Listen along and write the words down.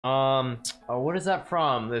Oh, what is that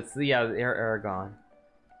from? It's the Aragon.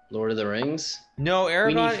 Lord of the Rings. No,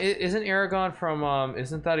 Aragon isn't Aragon from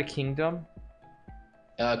isn't that a kingdom?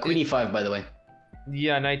 Queen E5, by the way.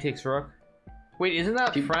 Yeah, knight takes rook. Wait, isn't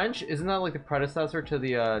that French? Isn't that like the predecessor to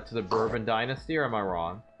the Bourbon dynasty, or am I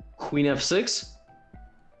wrong? Queen F6.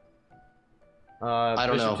 I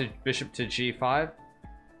don't know. Bishop to G5.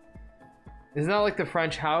 Isn't that like the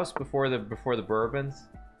French house before the Bourbons?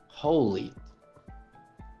 Holy,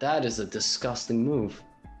 that is a disgusting move.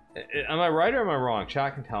 Am I right or am I wrong?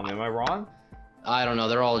 Chat can tell me. Am I wrong? I don't know.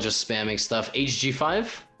 They're all just spamming stuff.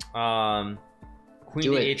 HG5. Queen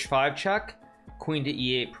to H5 check. Queen to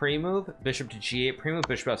E8 pre-move. Bishop to G8 pre-move.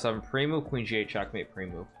 Bishop F7 pre-move. Queen G8 checkmate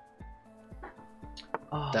pre-move.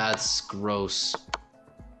 Oh. That's gross.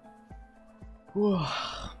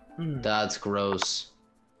 That's gross.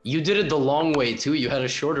 You did it the long way too. You had a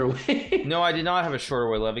shorter way. No, I did not have a shorter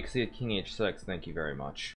way, Levy, because he had King H6. Thank you very much.